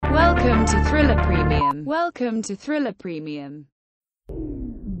Welcome to Thriller Premium. Welcome to Thriller Premium.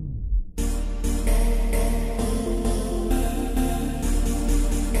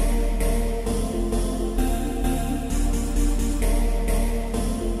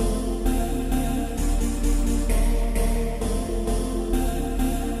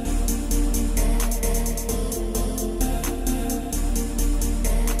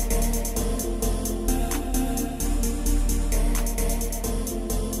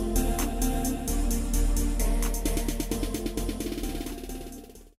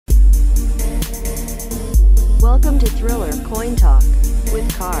 Welcome to Thriller Coin Talk with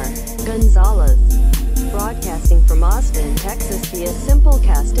Car Gonzalez, broadcasting from Austin, Texas via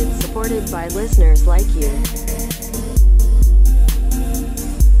Simplecast and supported by listeners like you.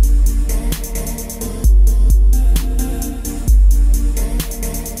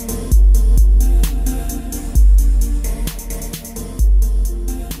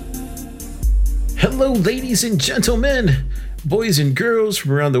 Hello, ladies and gentlemen, boys and girls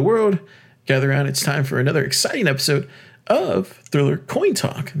from around the world. Gather around. It's time for another exciting episode of Thriller Coin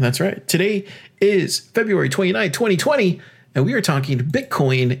Talk. That's right. Today is February 29, 2020, and we are talking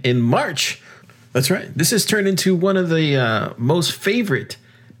Bitcoin in March. That's right. This has turned into one of the most favorite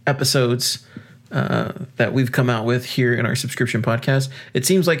episodes that we've come out with here in our subscription podcast. It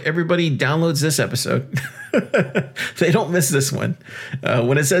seems like everybody downloads this episode. They don't miss this one.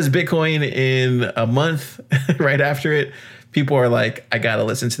 When it says Bitcoin in a month right after it, people are like, I got to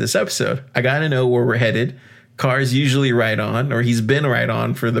listen to this episode. I got to know where we're headed. Car's usually right on, or he's been right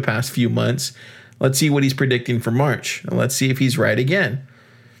on for the past few months. Let's see what he's predicting for March. And let's see if he's right again.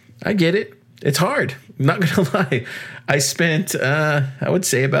 I get it. It's hard. I'm not going to lie. I spent, I would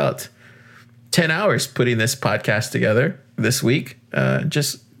say about 10 hours putting this podcast together this week,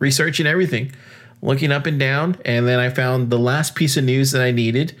 just researching everything, looking up and down. And then I found the last piece of news that I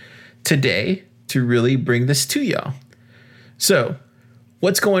needed today to really bring this to y'all. So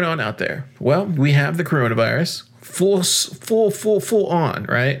what's going on out there? Well, we have the coronavirus full on,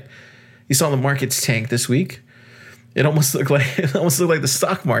 right? You saw the markets tank this week. It almost looked like the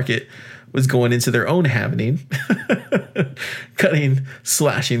stock market was going into their own happening,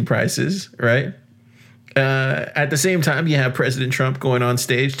 slashing prices, right? At the same time, you have President Trump going on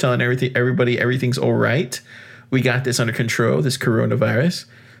stage telling everybody everything's all right. We got this under control, this coronavirus.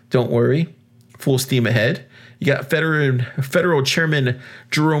 Don't worry, full steam ahead. You got Federal Chairman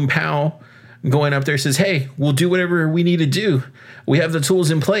Jerome Powell going up there, says, hey, we'll do whatever we need to do. We have the tools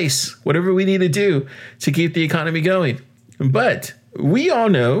in place, whatever we need to do to keep the economy going. But we all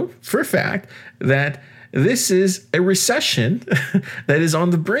know for a fact that this is a recession that is on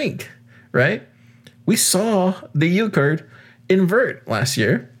the brink, right? We saw the yield curve invert last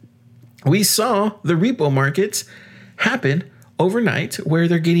year. We saw the repo markets happen overnight, where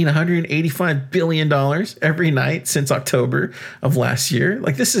they're getting $185 billion every night since October of last year.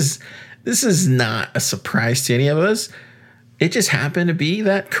 Like this is not a surprise to any of us. It just happened to be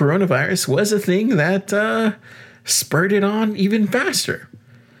that coronavirus was a thing that spurred it on even faster.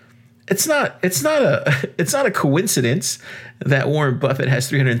 It's not a coincidence that Warren Buffett has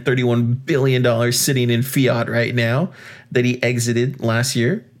 $331 billion sitting in fiat right now that he exited last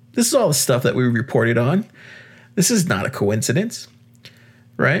year. This is all the stuff that we reported on. This is not a coincidence,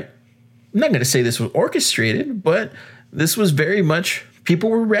 right? I'm not going to say this was orchestrated, but this was very much, people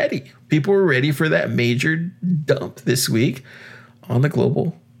were ready. People were ready for that major dump this week on the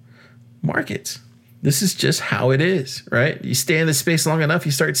global markets. This is just how it is, right? You stay in this space long enough,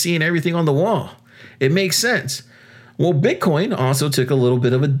 you start seeing everything on the wall. It makes sense. Well, Bitcoin also took a little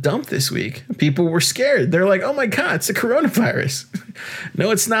bit of a dump this week. People were scared. They're like, oh my God, it's a coronavirus.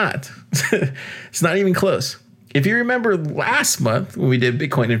 No, it's not. It's not even close. If you remember last month when we did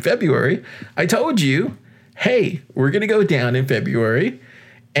Bitcoin in February, I told you, hey, we're going to go down in February.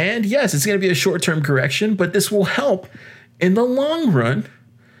 And yes, it's going to be a short-term correction, but this will help in the long run,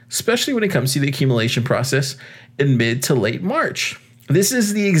 especially when it comes to the accumulation process in mid to late March. This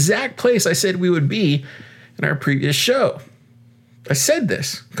is the exact place I said we would be in our previous show. I said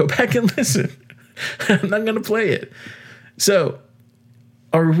this. Go back and listen. I'm not going to play it. So,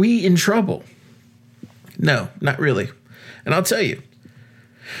 are we in trouble? No, not really. And I'll tell you,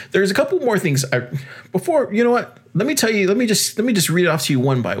 there's a couple more things. Before, you know what? Let me just read it off to you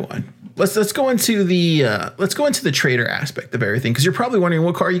one by one. Let's go into the trader aspect of everything, because you're probably wondering,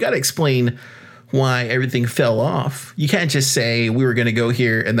 well, Car, you got to explain why everything fell off. You can't just say we were going to go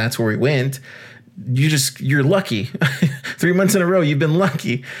here and that's where we went. You're lucky. 3 months in a row, you've been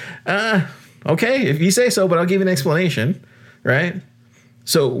lucky. Okay, if you say so, but I'll give you an explanation, right?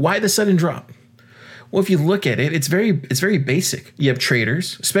 So why the sudden drop? Well, if you look at it, it's very basic. You have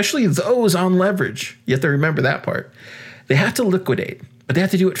traders, especially those on leverage. You have to remember that part. They have to liquidate, but they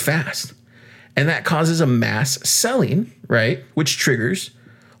have to do it fast. And that causes a mass selling, right? Which triggers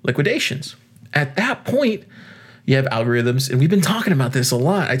liquidations. At that point, you have algorithms, and we've been talking about this a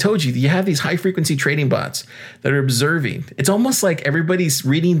lot. I told you have these high frequency trading bots that are observing. It's almost like everybody's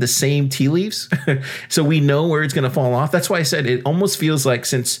reading the same tea leaves. So we know where it's going to fall off. That's why I said it almost feels like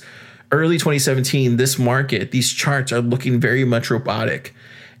since early 2017, this market, these charts are looking very much robotic.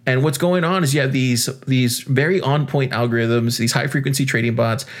 And what's going on is you have these very on-point algorithms, these high-frequency trading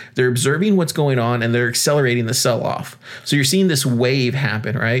bots. They're observing what's going on, and they're accelerating the sell-off. So you're seeing this wave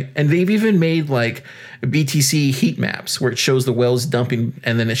happen, right? And they've even made like BTC heat maps where it shows the wells dumping,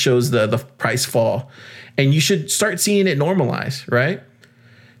 and then it shows the price fall. And you should start seeing it normalize, right?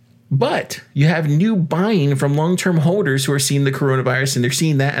 But you have new buying from long-term holders who are seeing the coronavirus, and they're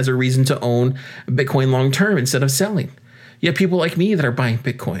seeing that as a reason to own Bitcoin long-term instead of selling. You have people like me that are buying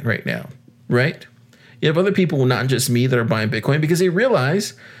Bitcoin right now, right? You have other people, not just me, that are buying Bitcoin because they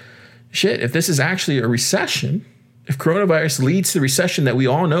realize, shit, if this is actually a recession, if coronavirus leads to the recession that we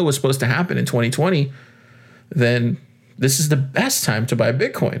all know was supposed to happen in 2020, then this is the best time to buy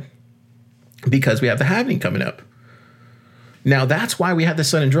Bitcoin because we have the halving coming up. Now, that's why we had the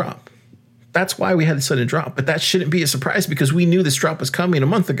sudden drop. But that shouldn't be a surprise because we knew this drop was coming a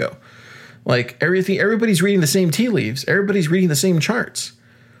month ago. Like everybody's reading the same tea leaves. Everybody's reading the same charts.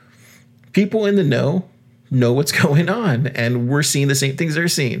 People in the know what's going on, and we're seeing the same things they're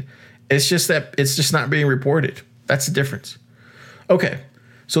seeing. It's just that it's just not being reported. That's the difference. Okay,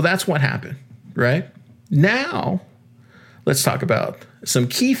 so that's what happened, right? Now, let's talk about some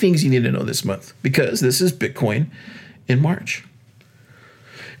key things you need to know this month because this is Bitcoin in March.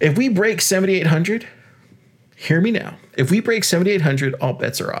 If we break 7,800, hear me now. If we break 7,800, all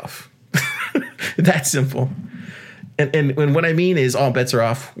bets are off. That simple. And what I mean is all bets are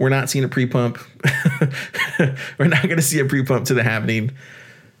off. We're not seeing a pre-pump. We're not going to see a pre-pump to the halving.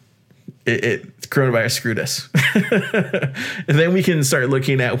 Coronavirus screwed us. And then we can start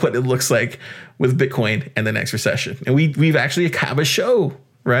looking at what it looks like with Bitcoin and the next recession. And we've actually have a show,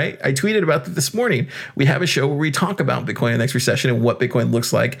 right? I tweeted about it this morning. We have a show where we talk about Bitcoin and the next recession and what Bitcoin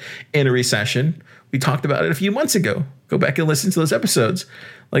looks like in a recession. We talked about it a few months ago. Go back and listen to those episodes.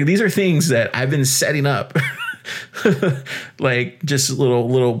 Like, these are things that I've been setting up, like just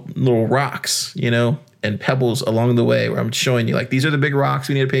little rocks, and pebbles along the way where I'm showing you, like, these are the big rocks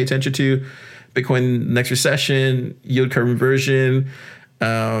we need to pay attention to. Bitcoin next recession, yield curve inversion,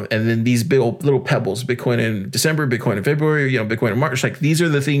 and then these big little pebbles, Bitcoin in December, Bitcoin in February, Bitcoin in March. Like, these are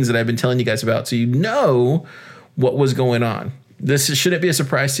the things that I've been telling you guys about. So you know what was going on. This shouldn't be a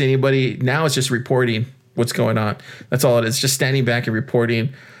surprise to anybody. Now it's just reporting what's going on. That's all it is. Just standing back and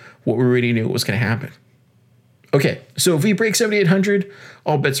reporting what we already knew was going to happen. Okay, so if we break 7,800,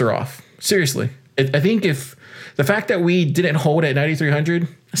 all bets are off. Seriously. I think if the fact that we didn't hold at 9,300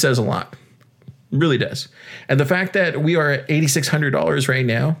 says a lot. It really does. And the fact that we are at $8,600 right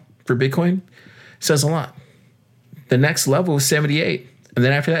now for Bitcoin says a lot. The next level is 78. And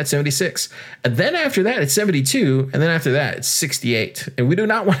then after that, 76. And then after that, it's 72. And then after that, it's 68. And we do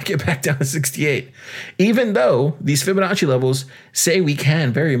not want to get back down to 68. Even though these Fibonacci levels say we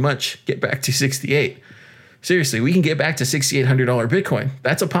can very much get back to 68. Seriously, we can get back to $6,800 Bitcoin.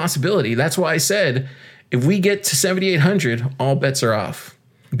 That's a possibility. That's why I said, if we get to 7,800, all bets are off.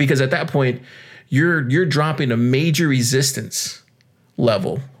 Because at that point, you're dropping a major resistance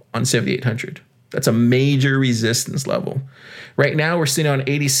level on 7,800. That's a major resistance level. Right now, we're sitting on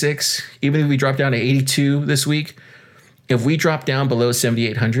 86. Even if we drop down to 82 this week, if we drop down below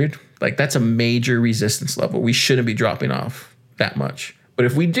 7,800, like, that's a major resistance level. We shouldn't be dropping off that much. But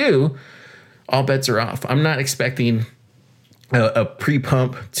if we do, all bets are off. I'm not expecting a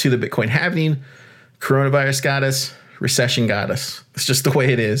pre-pump to the Bitcoin halving. Coronavirus got us. Recession got us. It's just the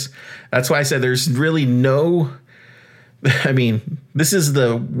way it is. That's why I said there's really no... I mean, this is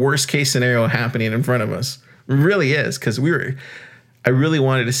the worst case scenario happening in front of us. It really is, because I really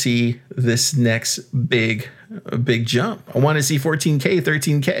wanted to see this next big jump. I wanted to see 14K,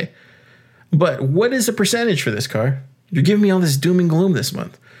 13K. But what is the percentage for this, Car? You're giving me all this doom and gloom this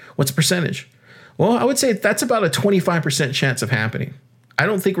month. What's the percentage? Well, I would say that's about a 25% chance of happening. I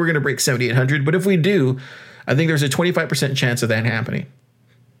don't think we're going to break 7,800, but if we do, I think there's a 25% chance of that happening.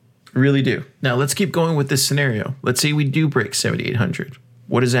 Really do. Now, let's keep going with this scenario. Let's say we do break 7,800.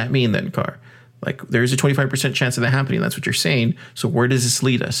 What does that mean then, Car? Like, there's a 25% chance of that happening. That's what you're saying. So where does this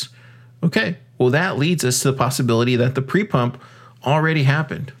lead us? Okay, well, that leads us to the possibility that the pre-pump already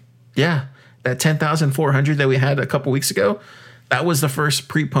happened. Yeah, that 10,400 that we had a couple weeks ago, that was the first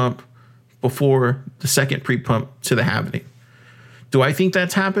pre-pump before the second pre-pump to the halving. Do I think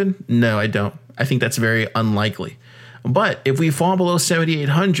that's happened? No, I don't. I think that's very unlikely. But if we fall below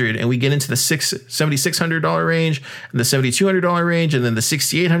 7,800 and we get into the $7,600 range and the $7,200 range and then the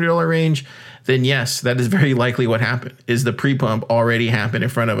 $6,800 range, then yes, that is very likely what happened. Is the pre-pump already happened in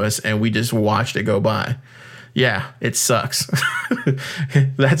front of us and we just watched it go by? Yeah, it sucks.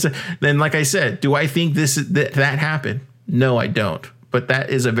 Then, like I said, do I think that happened? No, I don't. But that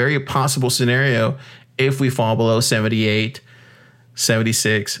is a very possible scenario if we fall below 78,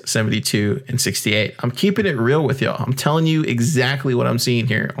 76, 72, and 68. I'm keeping it real with y'all. I'm telling you exactly what I'm seeing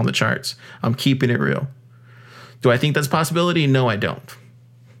here on the charts. I'm keeping it real. Do I think that's a possibility? No, I don't.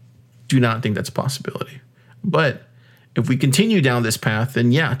 Do not think that's a possibility. But if we continue down this path,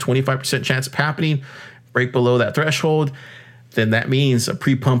 then yeah, 25% chance of happening, break below that threshold, then that means a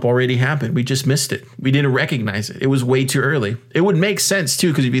pre-pump already happened. We just missed it. We didn't recognize it. It was way too early. It would make sense too,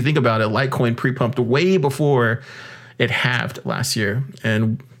 because if you think about it, Litecoin pre-pumped way before it halved last year.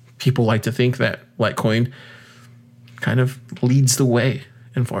 And people like to think that Litecoin kind of leads the way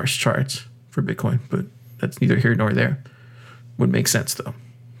in far as charts for Bitcoin, but that's neither here nor there. Would make sense though.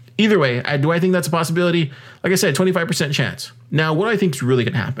 Either way, do I think that's a possibility? Like I said, 25% chance. Now, what do I think is really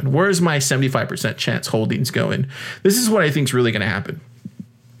going to happen? Where's my 75% chance holdings going? This is what I think is really going to happen.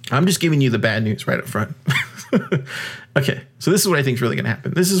 I'm just giving you the bad news right up front. Okay, so this is what I think is really going to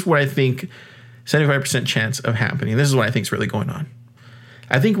happen. This is what I think 75% chance of happening. This is what I think is really going on.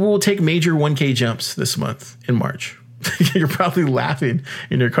 I think we'll take major 1K jumps this month in March. You're probably laughing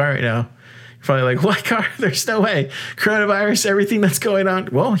in your car right now. Probably like, what car? There's no way. Coronavirus, everything that's going on.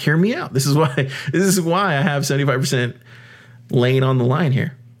 Well, hear me out. This is why I have 75% laying on the line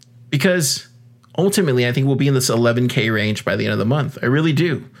here. Because ultimately, I think we'll be in this 11K range by the end of the month. I really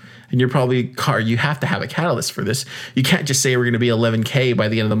do. And you're probably, Car, you have to have a catalyst for this. You can't just say we're going to be 11K by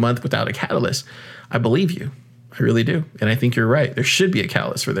the end of the month without a catalyst. I believe you. I really do. And I think you're right. There should be a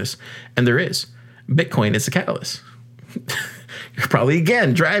catalyst for this. And there is. Bitcoin is a catalyst. You're probably,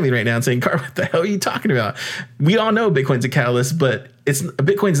 again, driving right now and saying, Car, what the hell are you talking about? We all know Bitcoin's a catalyst, but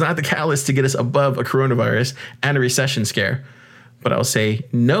Bitcoin's not the catalyst to get us above a coronavirus and a recession scare. But I'll say,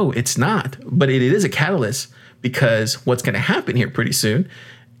 no, it's not. But it is a catalyst, because what's going to happen here pretty soon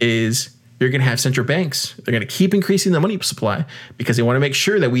is you're going to have central banks. They're going to keep increasing the money supply because they want to make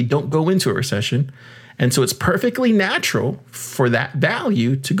sure that we don't go into a recession. And so it's perfectly natural for that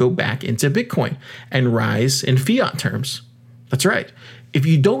value to go back into Bitcoin and rise in fiat terms. That's right. If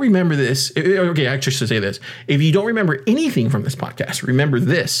you don't remember this, okay, I actually should say this. If you don't remember anything from this podcast, remember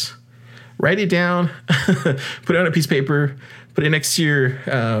this. Write it down, put it on a piece of paper, put it next to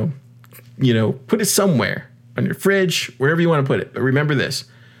your, put it somewhere on your fridge, wherever you want to put it. But remember this.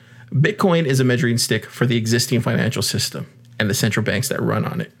 Bitcoin is a measuring stick for the existing financial system and the central banks that run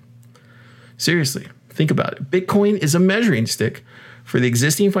on it. Seriously, think about it. Bitcoin is a measuring stick for the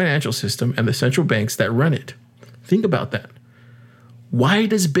existing financial system and the central banks that run it. Think about that. Why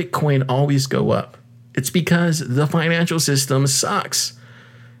does Bitcoin always go up? It's because the financial system sucks.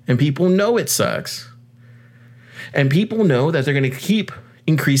 And people know it sucks. And people know that they're going to keep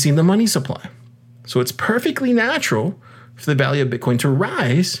increasing the money supply. So it's perfectly natural for the value of Bitcoin to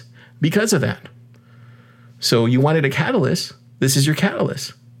rise because of that. So you wanted a catalyst. This is your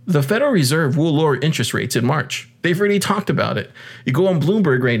catalyst. The Federal Reserve will lower interest rates in March. They've already talked about it. You go on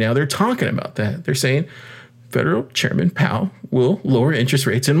Bloomberg right now, they're talking about that. They're saying Federal Chairman Powell will lower interest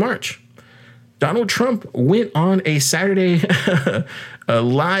rates in March. Donald Trump went on a Saturday a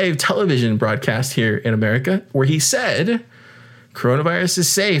live television broadcast here in America where he said, coronavirus is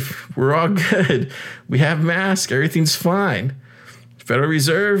safe. We're all good. We have masks. Everything's fine. Federal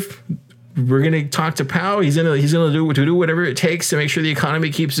Reserve, we're going to talk to Powell. He's going to do whatever it takes to make sure the economy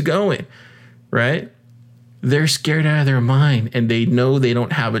keeps going, right? They're scared out of their mind, and they know they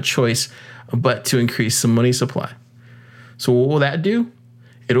don't have a choice but to increase the money supply. So what will that do?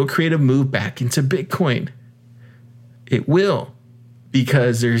 It'll create a move back into Bitcoin. It will,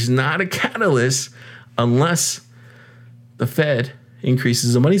 because there's not a catalyst unless the Fed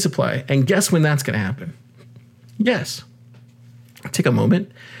increases the money supply. And guess when that's going to happen? Guess. Take a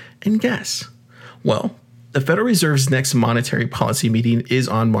moment and guess. Well, the Federal Reserve's next monetary policy meeting is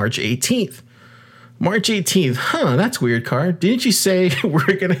on March 18th. March 18th. That's weird, Car. Didn't you say we're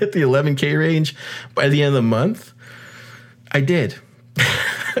going to hit the 11K range by the end of the month? I did.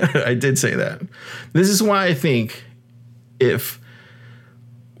 I did say that. This is why I think if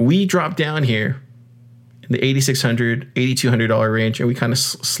we drop down here in the $8,600, $8,200 range and we kind of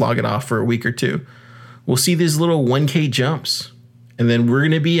slog it off for a week or two, we'll see these little 1K jumps. And then we're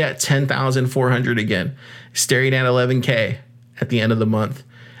going to be at 10,400 again, staring at 11K at the end of the month.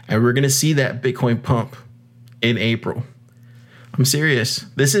 And we're going to see that Bitcoin pump in April. I'm serious.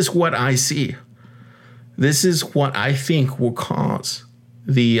 This is what I see. This is what I think will cause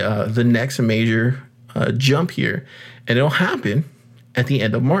the next major jump here. And it'll happen at the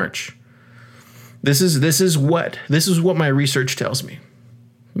end of March. This is what my research tells me.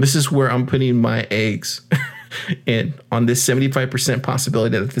 This is where I'm putting my eggs in on this 75%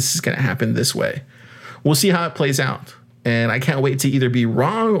 possibility that this is going to happen this way. We'll see how it plays out. And I can't wait to either be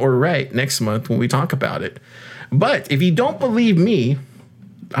wrong or right next month when we talk about it. But if you don't believe me,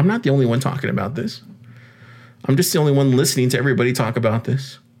 I'm not the only one talking about this. I'm just the only one listening to everybody talk about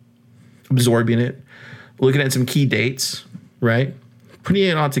this, absorbing it, looking at some key dates, right? Putting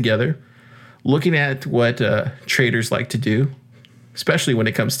it all together, looking at what traders like to do, especially when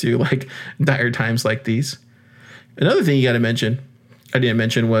it comes to like dire times like these. Another thing you got to mention, I didn't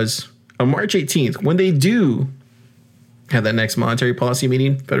mention, was on March 18th, when they do have that next monetary policy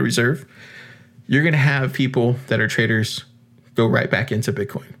meeting, Federal Reserve, you're going to have people that are traders go right back into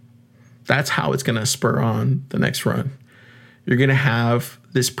Bitcoin. That's how it's going to spur on the next run. You're going to have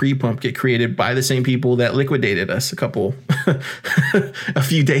this pre-pump get created by the same people that liquidated us a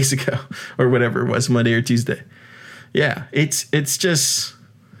few days ago, or whatever it was, Monday or Tuesday. Yeah, it's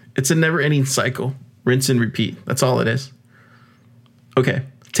a never-ending cycle. Rinse and repeat. That's all it is. Okay,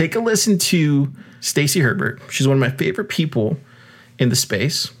 take a listen to Stacy Herbert. She's one of my favorite people in the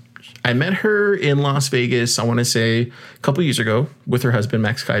space. I met her in Las Vegas, I want to say a couple years ago, with her husband,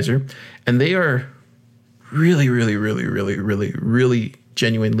 Max Kaiser. And they are really, really, really, really, really, really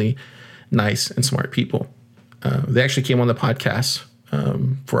genuinely nice and smart people. They actually came on the podcast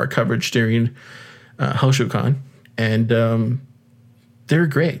for our coverage during HoshoCon. And they're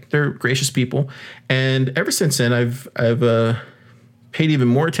great. They're gracious people. And ever since then, I've paid even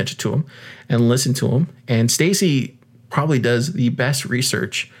more attention to them and listened to them. And Stacy probably does the best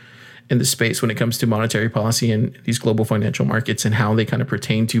research in the space when it comes to monetary policy and these global financial markets and how they kind of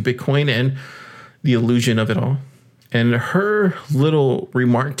pertain to Bitcoin and the illusion of it all. And her little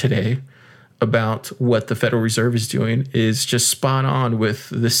remark today about what the Federal Reserve is doing is just spot on with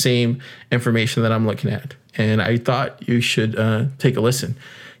the same information that I'm looking at. And I thought you should take a listen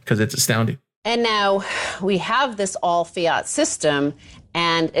because it's astounding. And now we have this all fiat system,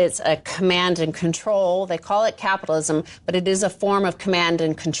 and it's a command and control. They call it capitalism, but it is a form of command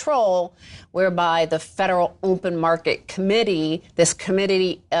and control whereby the Federal Open Market Committee, this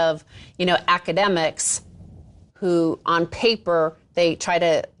committee of, academics who on paper, they try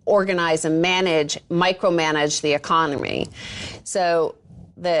to organize and micromanage the economy. So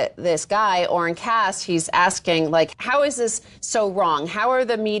this guy, Oren Cass, he's asking, how is this so wrong? How are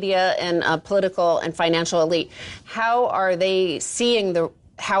the media and political and financial elite, how are they seeing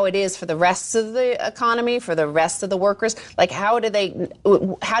how it is for the rest of the economy, for the rest of the workers? How did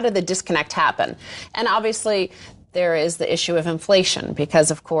the disconnect happen? And obviously, there is the issue of inflation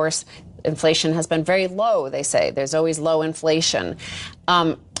because, of course, inflation has been very low, they say. There's always low inflation.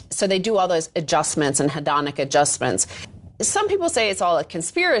 So they do all those adjustments and hedonic adjustments. Some people say it's all a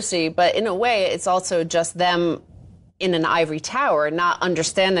conspiracy, but in a way, it's also just them in an ivory tower, not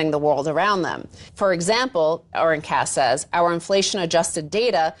understanding the world around them. For example, Oren Cass says, our inflation-adjusted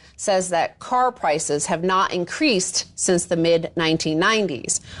data says that car prices have not increased since the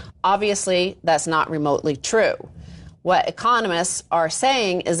mid-1990s. Obviously, that's not remotely true. What economists are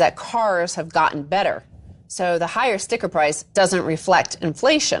saying is that cars have gotten better. So the higher sticker price doesn't reflect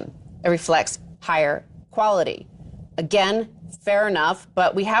inflation. It reflects higher quality. Again, fair enough,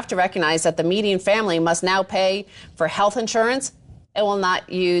 but we have to recognize that the median family must now pay for health insurance and will not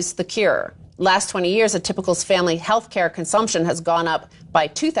use the cure. Last 20 years, a typical family health care consumption has gone up by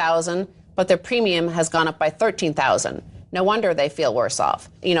 $2,000, but their premium has gone up by $13,000. No wonder they feel worse off.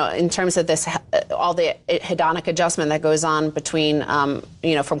 In terms of this, all the hedonic adjustment that goes on between,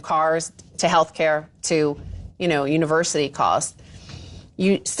 from cars to healthcare to, university costs.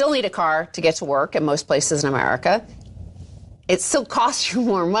 You still need a car to get to work in most places in America. It still costs you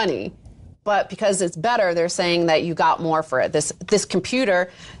more money, but because it's better, they're saying that you got more for it. This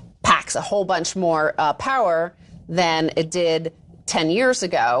computer packs a whole bunch more power than it did 10 years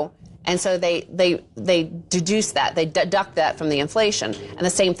ago. And so they deduce that, they deduct that from the inflation. And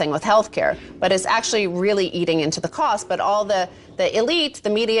the same thing with healthcare. But it's actually really eating into the cost. But all the elite, the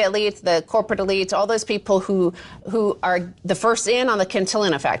media elite, the corporate elite, all those people who are the first in on the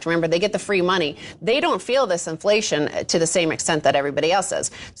Cantillon effect, remember, they get the free money. They don't feel this inflation to the same extent that everybody else does.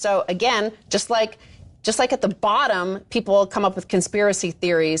 So again, just like at the bottom, people come up with conspiracy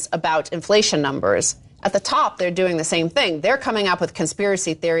theories about inflation numbers. At the top, they're doing the same thing. They're coming up with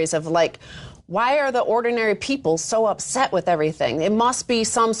conspiracy theories of Why are the ordinary people so upset with everything? It must be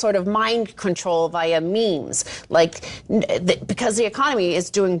some sort of mind control via memes, because the economy is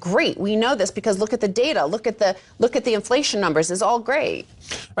doing great. We know this because look at the data, look at the inflation numbers. It's all great.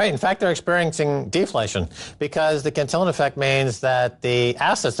 Right. In fact, they're experiencing deflation because the Cantillon effect means that the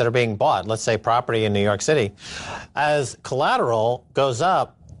assets that are being bought, let's say property in New York City, as collateral goes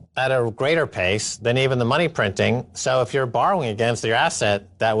up at a greater pace than even the money printing. So if you're borrowing against your asset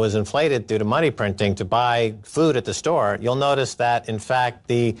that was inflated due to money printing to buy food at the store, you'll notice that, in fact,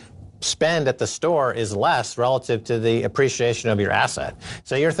 the spend at the store is less relative to the appreciation of your asset.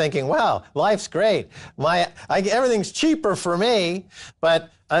 So you're thinking, well, life's great. Everything's cheaper for me.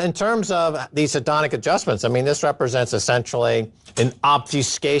 But in terms of these hedonic adjustments, I mean, this represents essentially an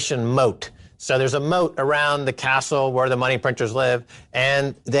obfuscation moat. So there's a moat around the castle where the money printers live,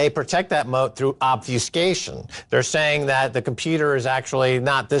 and they protect that moat through obfuscation. They're saying that the computer is actually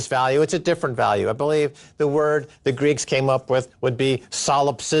not this value, it's a different value. I believe the word the Greeks came up with would be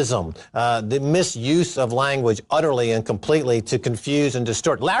solipsism, the misuse of language utterly and completely to confuse and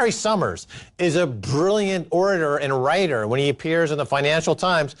distort. Larry Summers is a brilliant orator and writer. When he appears in the Financial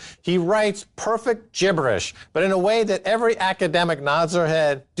Times, he writes perfect gibberish, but in a way that every academic nods their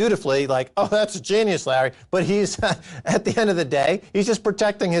head dutifully, like, oh, that's a genius, Larry. But he's, at the end of the day, he's just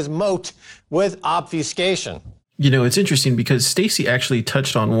protecting his moat with obfuscation. You know, it's interesting because Stacey actually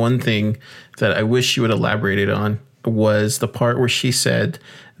touched on one thing that I wish she would have elaborated on, was the part where she said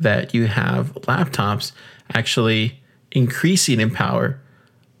that you have laptops actually increasing in power,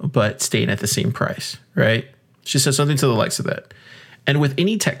 but staying at the same price, right? She said something to the likes of that. And with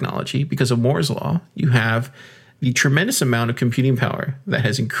any technology, because of Moore's law, you have the tremendous amount of computing power that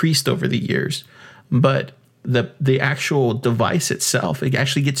has increased over the years, but the actual device itself, it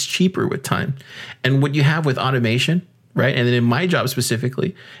actually gets cheaper with time. And what you have with automation, right? And then in my job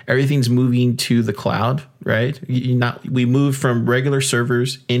specifically, everything's moving to the cloud, right? We moved from regular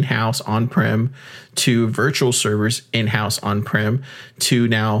servers in-house on-prem to virtual servers in-house on-prem to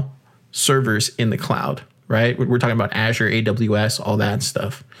now servers in the cloud, right? We're talking about Azure, AWS, all that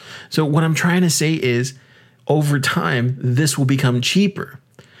stuff. So what I'm trying to say is, over time, this will become cheaper.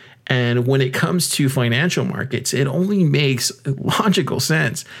 And when it comes to financial markets, it only makes logical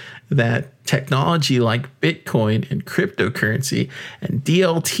sense that technology like Bitcoin and cryptocurrency and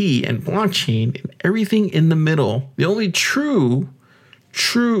DLT and blockchain and everything in the middle, the only true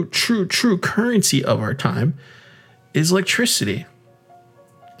currency of our time is electricity.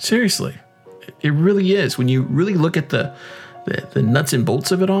 Seriously, it really is. When you really look at the nuts and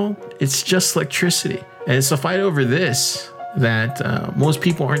bolts of it all, it's just electricity. And it's a fight over this that most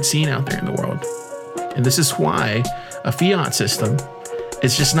people aren't seeing out there in the world. And this is why a fiat system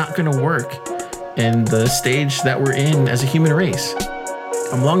is just not going to work in the stage that we're in as a human race.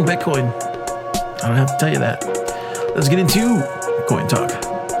 I'm long Bitcoin. I don't have to tell you that. Let's get into Coin Talk.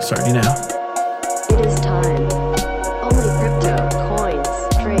 Starting now. It is time. Only crypto, coins,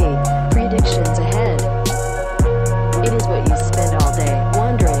 trade, predictions ahead. It is what you spend all day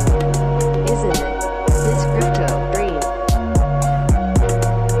wondering, isn't it? This crypto dream.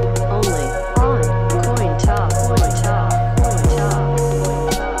 Only on Coin Talk, Coin Talk, Coin Talk, Coin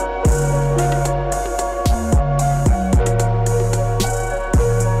Talk.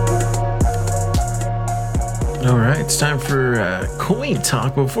 All right, it's time for Coin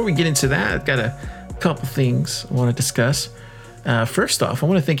Talk. Before we get into that, I've got a couple things I want to discuss. First off, I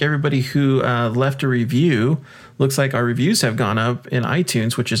want to thank everybody who left a review. Looks like our reviews have gone up in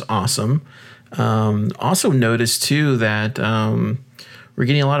iTunes, which is awesome. Also noticed too that we're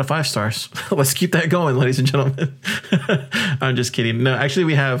getting a lot of 5 stars. Let's keep that going, ladies and gentlemen. I'm just kidding. No, actually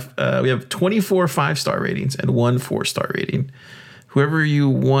we have 24 5-star ratings and 1 4-star rating. Whoever you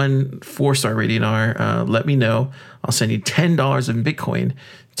 1 4-star rating are, let me know. I'll send you $10 in Bitcoin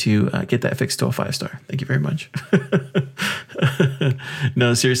to get that fixed to a 5-star. Thank you very much.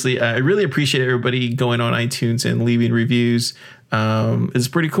 No, seriously, I really appreciate everybody going on iTunes and leaving reviews. It's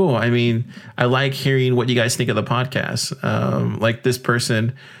pretty cool. I mean, I like hearing what you guys think of the podcast. Like this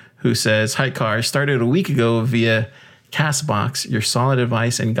person who says, "Hi, Car. Started a week ago via Castbox. Your solid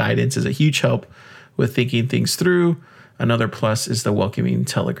advice and guidance is a huge help with thinking things through. Another plus is the welcoming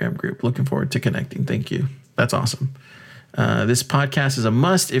Telegram group. Looking forward to connecting. Thank you." That's awesome. This podcast is a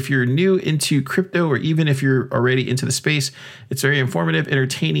must if you're new into crypto or even if you're already into the space. It's very informative,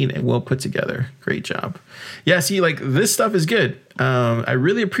 entertaining, and well put together. Great job. Yeah, see, like this stuff is good. I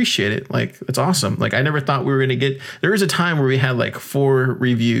really appreciate it. Like, it's awesome. Like, I never thought we were going to get, there was a time where we had like 4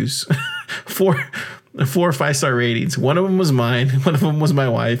 reviews, 4 or 5 star ratings. One of them was mine. One of them was my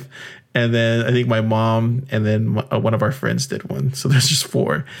wife. And then I think my mom and then one of our friends did one. So there's just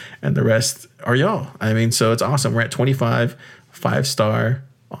 4 and the rest are y'all. I mean, so it's awesome. We're at 25 5-star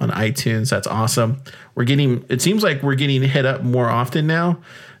on iTunes. That's awesome. It seems like we're getting hit up more often now.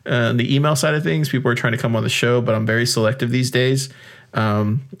 The email side of things, people are trying to come on the show, but I'm very selective these days.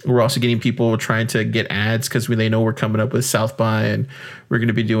 We're also getting people trying to get ads because they know we're coming up with South by, and we're going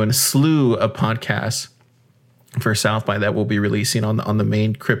to be doing a slew of podcasts for South by that we'll be releasing on the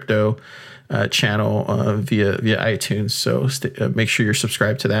main crypto channel via iTunes. So make sure you're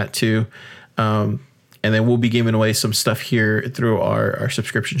subscribed to that too. And then we'll be giving away some stuff here through our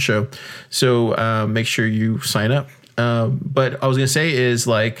subscription show. So make sure you sign up. But I was going to say is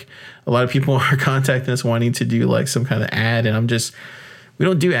like a lot of people are contacting us wanting to do like some kind of ad. And we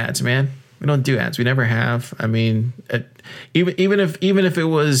don't do ads, man. We don't do ads. We never have. I mean, even if it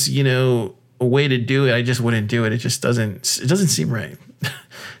was, a way to do it, I just wouldn't do it. It doesn't seem right.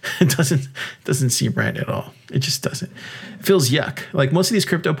 It doesn't seem right at all. It just doesn't. It feels yuck. Like most of these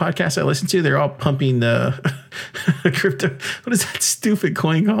crypto podcasts I listen to, they're all pumping the crypto. What is that stupid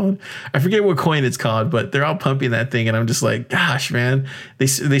coin called? I forget what coin it's called, but they're all pumping that thing. And I'm just like, gosh, man, they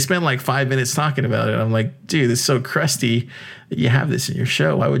spend like 5 minutes talking about it. I'm like, dude, it's so crusty that you have this in your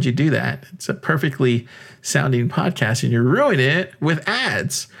show. Why would you do that? It's a perfectly sounding podcast and you're ruining it with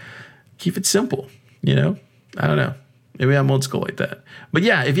ads. Keep it simple. I don't know. Maybe I'm old school like that. But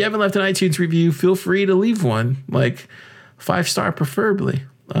yeah, if you haven't left an iTunes review, feel free to leave one, like 5-star preferably,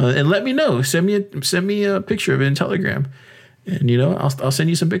 and let me know. Send me a picture of it in Telegram, and I'll send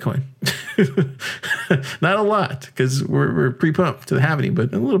you some Bitcoin. Not a lot because we're pre-pumped to have any,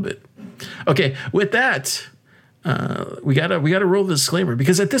 but a little bit. Okay, with that, we gotta roll the disclaimer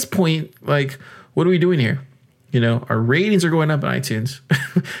because at this point, like, what are we doing here? Our ratings are going up on iTunes.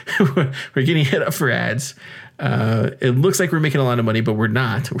 We're getting hit up for ads. It looks like we're making a lot of money, but we're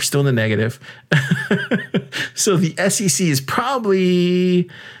not. We're still in the negative. So the SEC is probably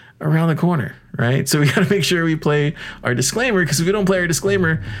around the corner, right? So we got to make sure we play our disclaimer because if we don't play our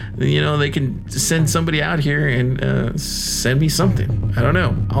disclaimer, they can send somebody out here and send me something. I don't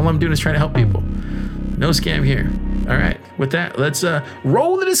know. All I'm doing is trying to help people. No scam here. All right. With that, let's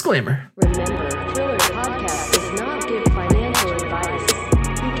roll the disclaimer. Remember, Thriller Podcast does not give financial advice.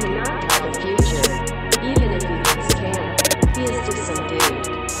 He cannot tell the future, even if he thinks can. He is just some dude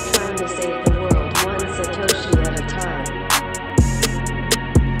trying to save the world one Satoshi at a time.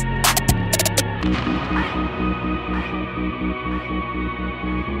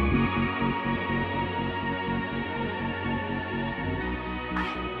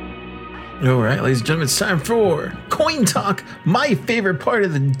 All right, ladies and gentlemen, it's time for Coin Talk, my favorite part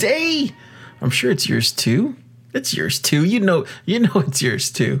of the day. I'm sure it's yours too. It's yours too. You know it's yours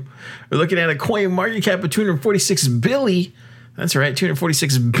too. We're looking at a coin market cap of $246 billion. That's right,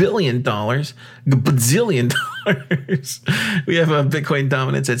 $246 billion, bazillion dollars. We have a Bitcoin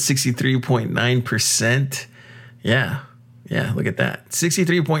dominance at 63.9%. Yeah, look at that,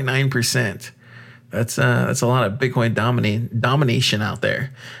 63.9%. That's a lot of Bitcoin domination out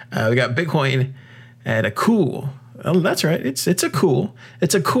there. We got Bitcoin at a cool. Oh, that's right. It's a cool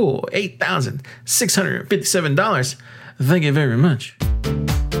 $8,657. Thank you very much.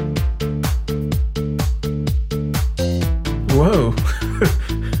 Whoa,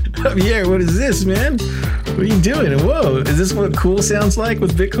 Javier, what is this, man? What are you doing? Whoa, is this what cool sounds like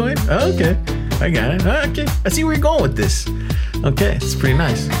with Bitcoin? Oh, okay, I got it. Okay, I see where you're going with this. Okay, it's pretty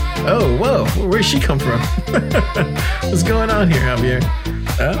nice. Oh, whoa, where'd she come from? What's going on here, Javier?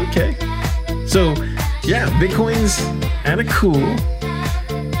 Okay. So, yeah, Bitcoin's at a cool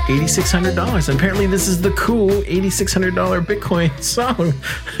 $8,600. Apparently, this is the cool $8,600 Bitcoin song.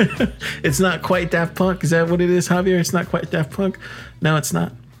 It's not quite Daft Punk. Is that what it is, Javier? It's not quite Daft Punk? No, it's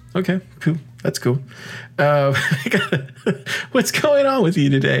not. Okay, cool. That's cool. What's going on with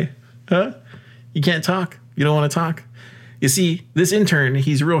you today? Huh? You can't talk? You don't want to talk? You see, this intern,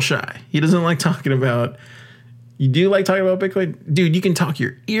 he's real shy. He doesn't like talking about... You do like talking about Bitcoin? Dude, you can talk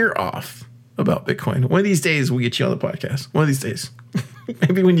your ear off about Bitcoin. One of these days, we'll get you on the podcast. One of these days.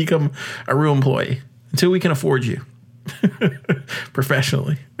 Maybe when you become a real employee. Until we can afford you.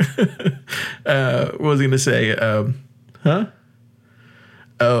 Professionally. What was I going to say? Huh?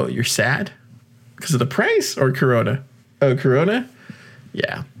 Oh, you're sad? Because of the price or Corona? Oh, Corona?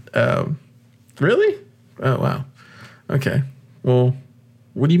 Yeah. Really? Oh, wow. Okay. Well,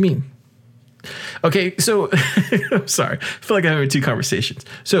 what do you mean? Okay, so I'm sorry. I feel like I'm having two conversations.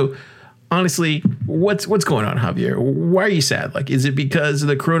 So honestly, what's going on, Javier? Why are you sad? Like, is it because of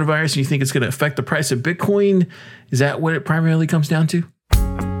the coronavirus and you think it's going to affect the price of Bitcoin? Is that what it primarily comes down to?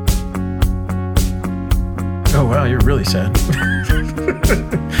 wow, you're really sad.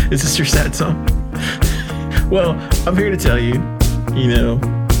 Is this your sad song? Well, I'm here to tell you,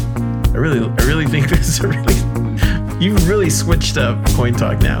 I really think this is you've really switched up Coin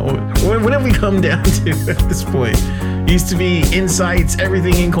Talk now. What have we come down to at this point? It used to be insights,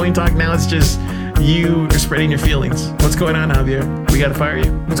 everything in Coin Talk. Now it's just you are spreading your feelings. What's going on, Javier? We got to fire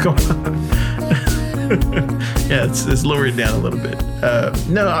you? What's going on? Yeah, it's lower it down a little bit.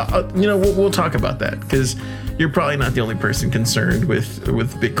 We'll talk about that because you're probably not the only person concerned with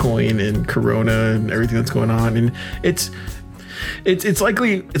Bitcoin and Corona and everything that's going on, and it's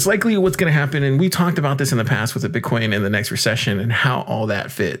likely what's going to happen. And we talked about this in the past with the Bitcoin and the next recession and how all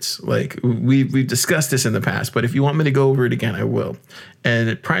that fits. Like we've discussed this in the past, but if you want me to go over it again, I will.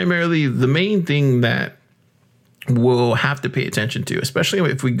 And primarily, the main thing that we'll have to pay attention to, especially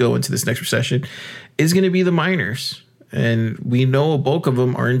if we go into this next recession, is going to be the miners. And we know a bulk of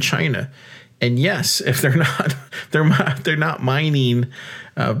them are in China. And yes, if they're not mining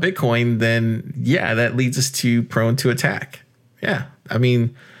Bitcoin, then yeah, that leads us to prone to attack. Yeah, I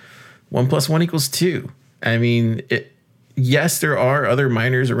mean, 1 + 1 = 2. I mean, yes, there are other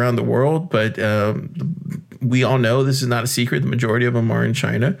miners around the world, but we all know this is not a secret. The majority of them are in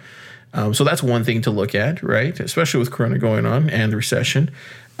China. So that's one thing to look at, right? Especially with Corona going on and the recession.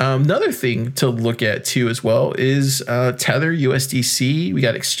 Another thing to look at too as well is Tether, USDC. We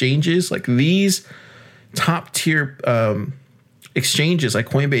got exchanges like these top tier exchanges like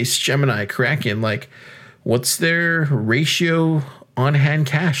Coinbase, Gemini, Kraken. Like, what's their ratio on hand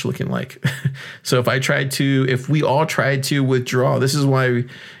cash looking like? So if we all tried to withdraw, this is why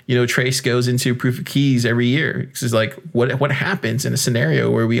Trace goes into proof of keys every year. This is like what happens in a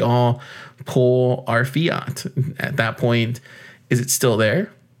scenario where we all pull our fiat. At that point, is it still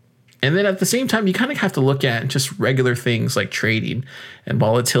there? And then at the same time, you kind of have to look at just regular things like trading and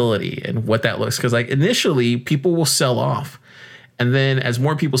volatility and what that looks. Because like initially, people will sell off. And then as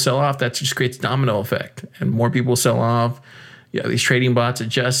more people sell off, that just creates a domino effect. And more people sell off. These trading bots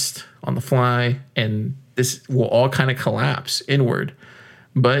adjust on the fly. And this will all kind of collapse inward.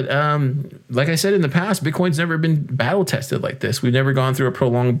 But like I said in the past, Bitcoin's never been battle tested like this. We've never gone through a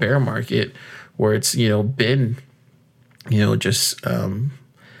prolonged bear market where it's, been,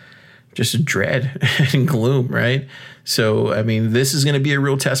 just dread and gloom, right? So, I mean, this is going to be a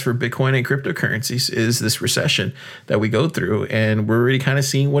real test for Bitcoin and cryptocurrencies is this recession that we go through. And we're already kind of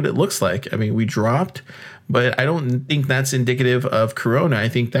seeing what it looks like. I mean, we dropped, but I don't think that's indicative of Corona. I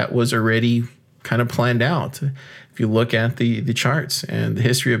think that was already kind of planned out. If you look at the charts and the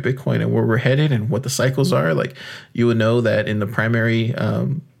history of Bitcoin and where we're headed and what the cycles are, like you would know that in the primary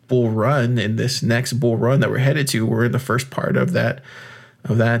bull run, in this next bull run that we're headed to, we're in the first part of that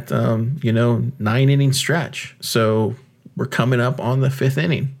 9-inning stretch. So we're coming up on the 5th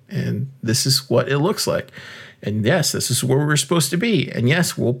inning, and this is what it looks like. And yes, this is where we're supposed to be. And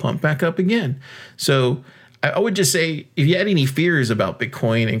yes, we'll pump back up again. So I would just say, if you had any fears about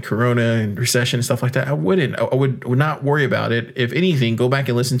Bitcoin and Corona and recession and stuff like that, I would not worry about it. If anything, go back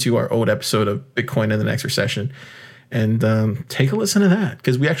and listen to our old episode of Bitcoin and the next recession and take a listen to that,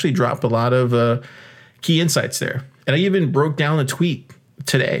 because we actually dropped a lot of key insights there. And I even broke down a tweet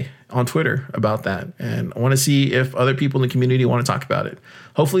today on Twitter about that. And I want to see if other people in the community want to talk about it.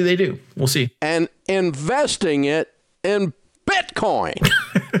 Hopefully they do. We'll see. And investing it in Bitcoin.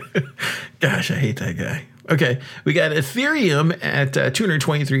 Gosh, I hate that guy. Okay, we got Ethereum at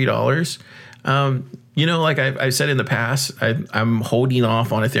 $223. Like I've said in the past, I'm holding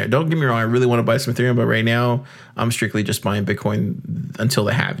off on Ethereum. Don't get me wrong, I really want to buy some Ethereum, but right now I'm strictly just buying Bitcoin until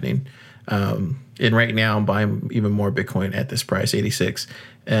the halving. And right now I'm buying even more Bitcoin at this price, 86.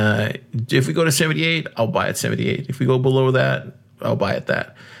 If we go to 78, I'll buy at 78. If we go below that, I'll buy at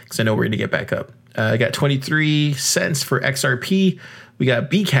that, because I know we're going to get back up. I got 23 cents for XRP. We got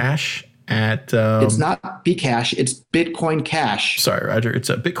Bcash at it's not Bcash, it's Bitcoin Cash. Sorry, Roger. It's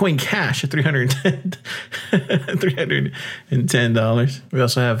a Bitcoin Cash at $310. We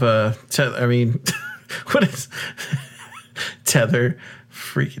also have Tether. What is Tether?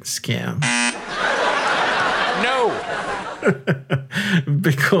 Freaking scam. No.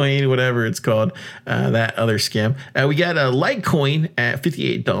 Bitcoin, whatever it's called, that other scam. We got a Litecoin at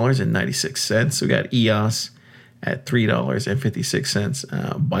 $58.96. We got EOS at $3.56.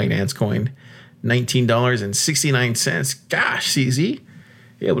 Binance Coin, $19.69. Gosh, CZ,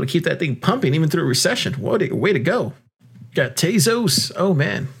 you're able to keep that thing pumping even through a recession. What a way to go. Got Tezos. Oh,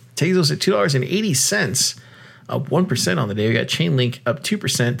 man. Tezos at $2.80. Up 1% on the day. We got Chainlink up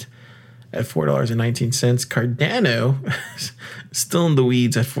 2% at $4.19. Cardano still in the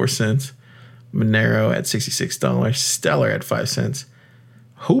weeds at 4 cents. Monero at $66. Stellar at 5 cents.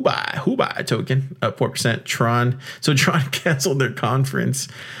 Hubai token up 4%. Tron. So Tron canceled their conference.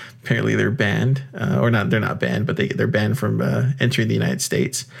 Apparently they're banned, or not. They're not banned, but they're banned from entering the United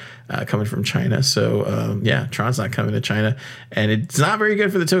States, coming from China. So yeah, Tron's not coming to China, and it's not very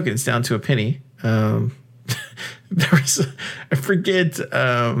good for the token. It's down to a penny. There was, I forget,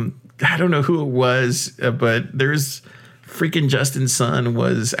 I don't know who it was, but there's freaking Justin Sun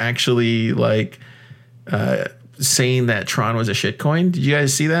was actually like saying that Tron was a shitcoin. Did you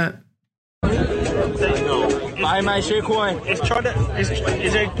guys see that? Buy my shitcoin. Is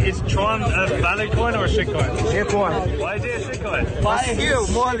Tron a valid coin or a shitcoin? Shitcoin. Why is it a shitcoin? Buy still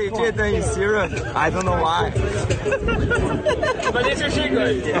more legit than Ethereum. I don't know why. But it's a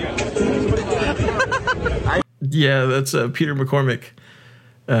shitcoin. Yeah, that's Peter McCormick.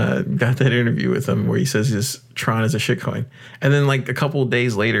 Got that interview with him where he says his Tron is a shitcoin, and then like a couple of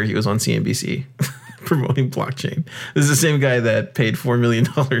days later, he was on CNBC promoting blockchain. This is the same guy that paid $4 million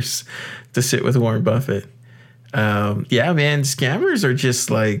to sit with Warren Buffett. Yeah, man, scammers are just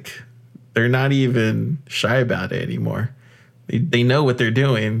like, they're not even shy about it anymore. They know what they're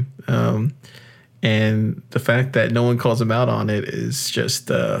doing. And the fact that no one calls them out on it is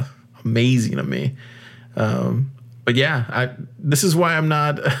just amazing to me. But yeah, this is why I'm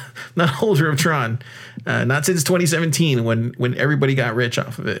not a holder of Tron. Not since 2017 when everybody got rich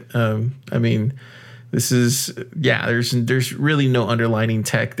off of it. I mean, this is, yeah, there's really no underlying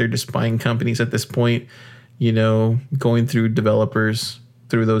tech. They're just buying companies at this point, you know, going through developers,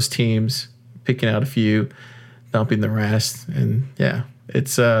 through those teams, picking out a few, dumping the rest. And yeah,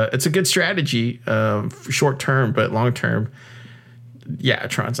 it's a good strategy for short term, but long term, yeah,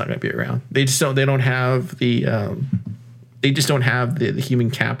 Tron's not going to be around. They don't have the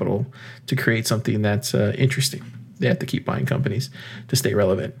human capital to create something that's interesting. They have to keep buying companies to stay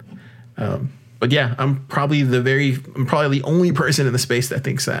relevant. But yeah, I'm probably the only person in the space that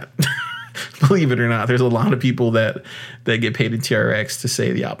thinks that. Believe it or not, there's a lot of people that get paid in TRX to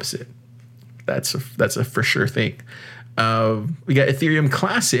say the opposite. That's a for sure thing. We got Ethereum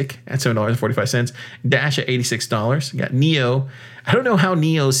Classic at $7.45, Dash at $86. We got Neo. I don't know how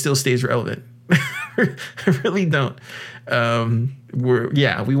Neo still stays relevant. I really don't.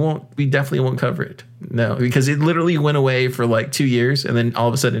 We definitely won't cover it. No, because it literally went away for like 2 years, and then all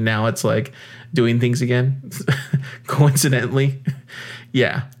of a sudden now it's like doing things again. Coincidentally,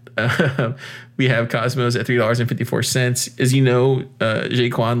 yeah. We have Cosmos at $3.54. As you know,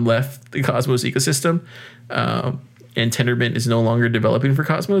 Jaquan left the Cosmos ecosystem, and Tendermint is no longer developing for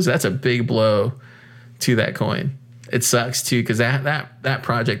Cosmos. That's a big blow to that coin. It sucks too, because that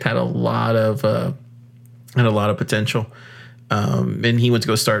project had a lot of potential. And he went to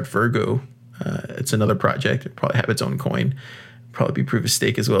go start Virgo. It's another project. It'll probably have its own coin. Probably be proof of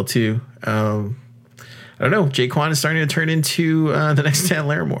stake as well too. I don't know. Jaquan is starting to turn into the next Dan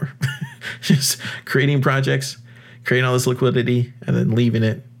Larimore. Just creating projects, creating all this liquidity, and then leaving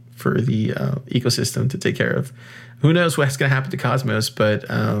it for the ecosystem to take care of. Who knows what's going to happen to Cosmos? But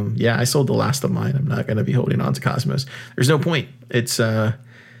yeah, I sold the last of mine. I'm not going to be holding on to Cosmos. There's no point. It's not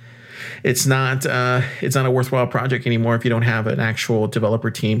a worthwhile project anymore if you don't have an actual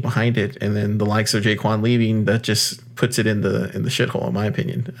developer team behind it. And then the likes of Jaquan leaving, that just puts it in the shithole, in my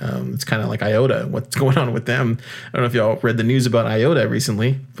opinion. It's kind of like IOTA. What's going on with them? I don't know if y'all read the news about IOTA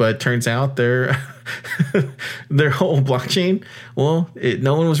recently, but it turns out their whole blockchain, well,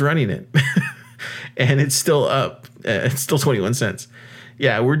 no one was running it, and it's still up. It's still 21 cents.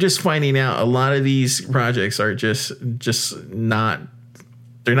 Yeah, we're just finding out a lot of these projects are just not.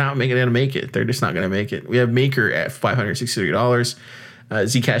 They're not going to make it. They're just not going to make it. We have Maker at $563,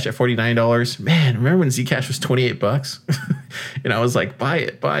 Zcash at $49. Man, remember when Zcash was $28? And I was like, buy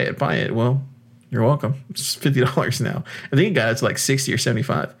it. Well, you're welcome. It's $50 now. I think it got it to like 60 or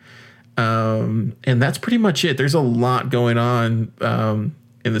 75. And that's pretty much it. There's a lot going on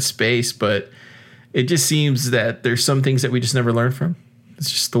in the space, but it just seems that there's some things that we just never learn from. It's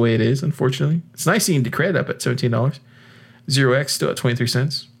just the way it is, unfortunately. It's nice seeing Decred up at $17. 0x still at 23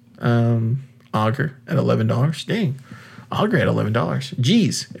 cents. Augur at $11. Dang. Augur at $11.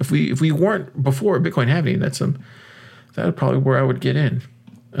 Jeez. If we weren't before Bitcoin halving, that would probably where I would get in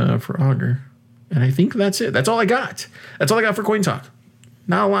for Augur. And I think that's it. That's all I got. That's all I got for Coin Talk.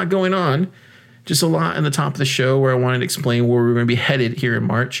 Not a lot going on. Just a lot in the top of the show where I wanted to explain where we're going to be headed here in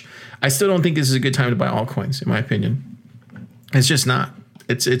March. I still don't think this is a good time to buy altcoins, in my opinion. It's just not.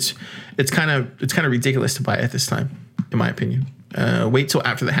 It's kind of ridiculous to buy at this time, in my opinion. Wait till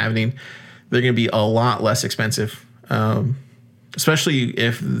after the halving. They're going to be a lot less expensive, especially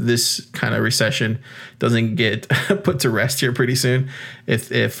if this kind of recession doesn't get put to rest here pretty soon.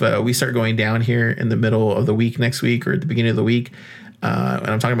 If we start going down here in the middle of the week next week or at the beginning of the week, and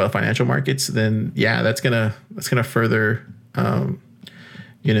I'm talking about financial markets, then yeah, that's gonna further,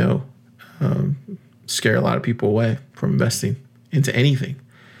 scare a lot of people away from investing into anything,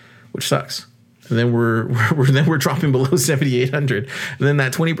 which sucks. And then we're dropping below 7,800, and then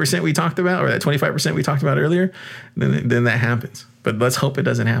that 20% we talked about, or that 25% we talked about earlier, then that happens. But let's hope it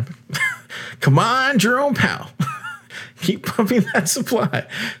doesn't happen. Come on, Jerome Powell. Keep pumping that supply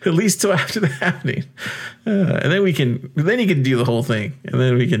at least till after the happening, and then you can do the whole thing, and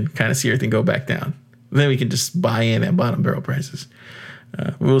then we can kind of see everything go back down. Then we can just buy in at bottom barrel prices.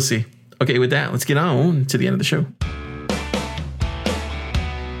 We'll see. Okay, with that, let's get on to the end of the show.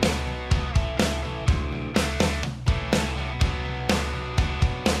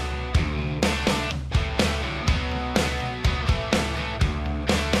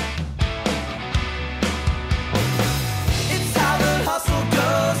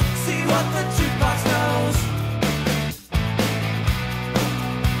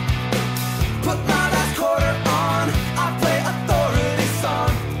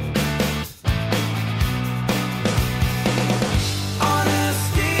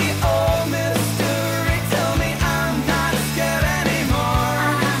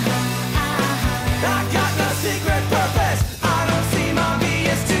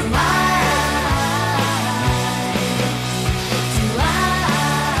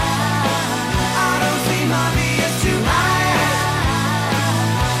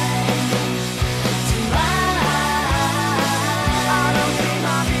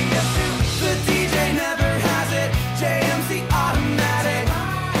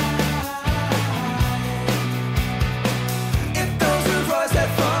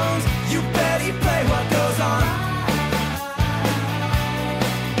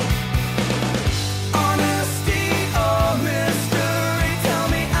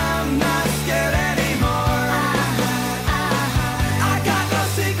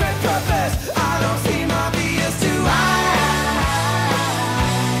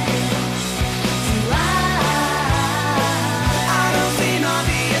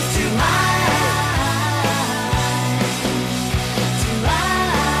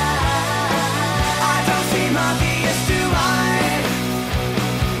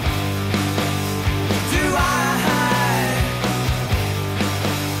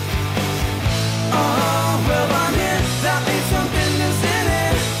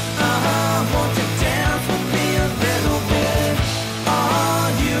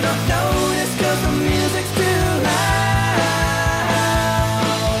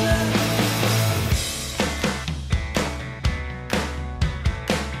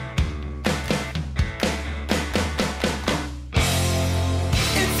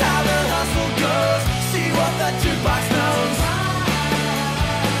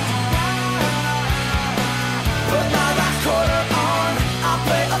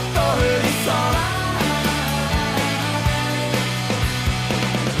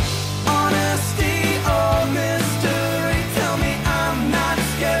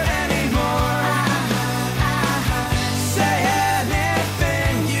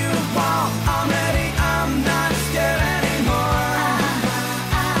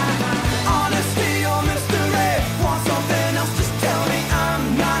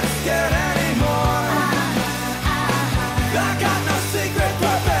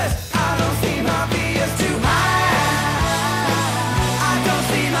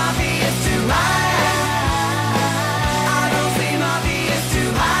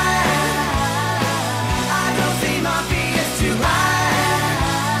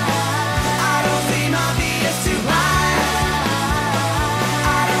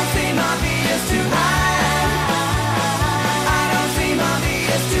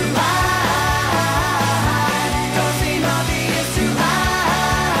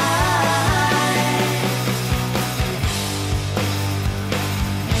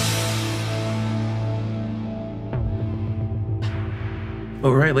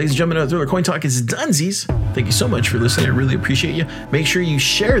 All right, ladies and gentlemen, another Thriller Coin Talk is dunsies. Thank you so much for listening. I really appreciate you. Make sure you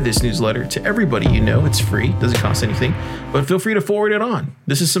share this newsletter to everybody you know. It's free, doesn't cost anything, but feel free to forward it on.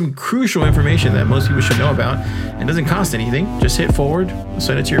 This is some crucial information that most people should know about. It doesn't cost anything. Just hit forward,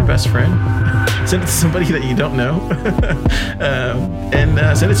 send it to your best friend, send it to somebody that you don't know,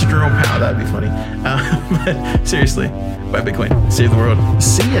 and send it to Jerome Powell. That'd be funny. But seriously, buy Bitcoin, save the world.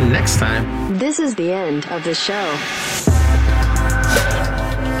 See you next time. This is the end of the show.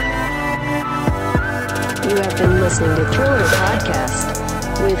 You have been listening to Thriller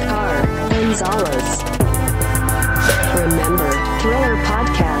Podcast with Car Gonzalez. Remember, Thriller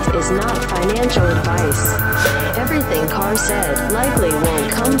Podcast is not financial advice. Everything Carr said likely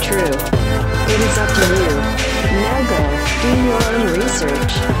won't come true. It is up to you. Now go, do your own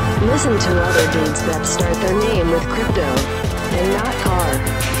research. Listen to other dudes that start their name with crypto, and not Carr.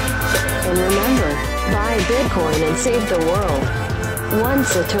 And remember, buy Bitcoin and save the world. One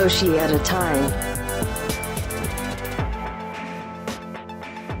Satoshi at a time.